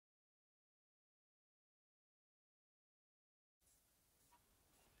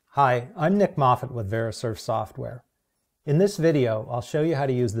Hi, I'm Nick Moffat with Verisurf Software. In this video, I'll show you how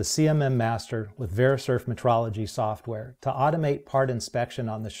to use the CMM Master with Verisurf metrology software to automate part inspection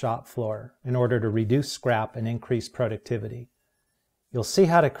on the shop floor in order to reduce scrap and increase productivity. You'll see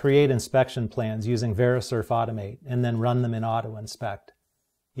how to create inspection plans using Verisurf Automate and then run them in Auto Inspect.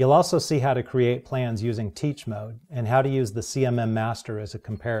 You'll also see how to create plans using Teach Mode and how to use the CMM Master as a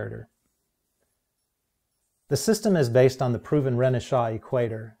comparator. The system is based on the proven Renishaw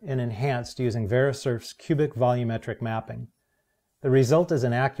equator and enhanced using Verisurf's cubic volumetric mapping. The result is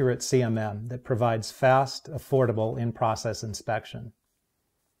an accurate CMM that provides fast, affordable in-process inspection.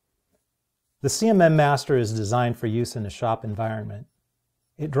 The CMM Master is designed for use in a shop environment.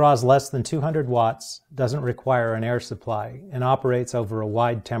 It draws less than 200 watts, doesn't require an air supply, and operates over a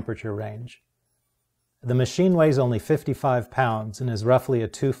wide temperature range. The machine weighs only 55 pounds and is roughly a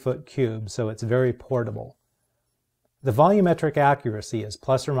 2-foot cube, so it's very portable. The volumetric accuracy is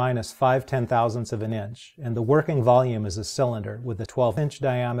plus or minus 5/10,000ths of an inch, and the working volume is a cylinder with a 12-inch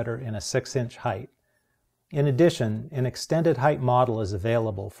diameter and a 6-inch height. In addition, an extended height model is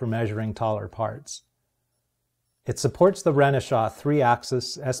available for measuring taller parts. It supports the Renishaw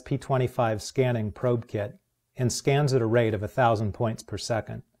 3-axis SP25 scanning probe kit and scans at a rate of 1,000 points per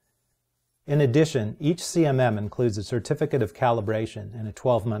second. In addition, each CMM includes a certificate of calibration and a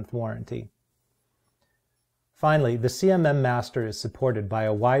 12-month warranty. Finally, the CMM Master is supported by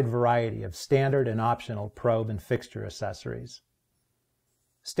a wide variety of standard and optional probe and fixture accessories.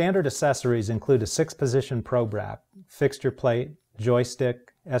 Standard accessories include a 6-position probe rack, fixture plate,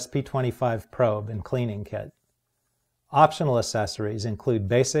 joystick, SP25 probe, and cleaning kit. Optional accessories include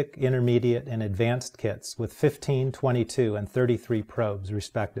basic, intermediate, and advanced kits with 15, 22, and 33 probes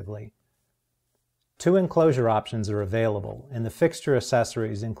respectively. 2 enclosure options are available, and the fixture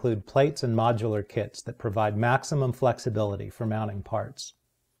accessories include plates and modular kits that provide maximum flexibility for mounting parts.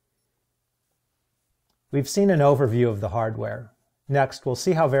 We've seen an overview of the hardware. Next, we'll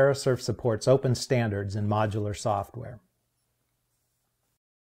see how Verisurf supports open standards and modular software.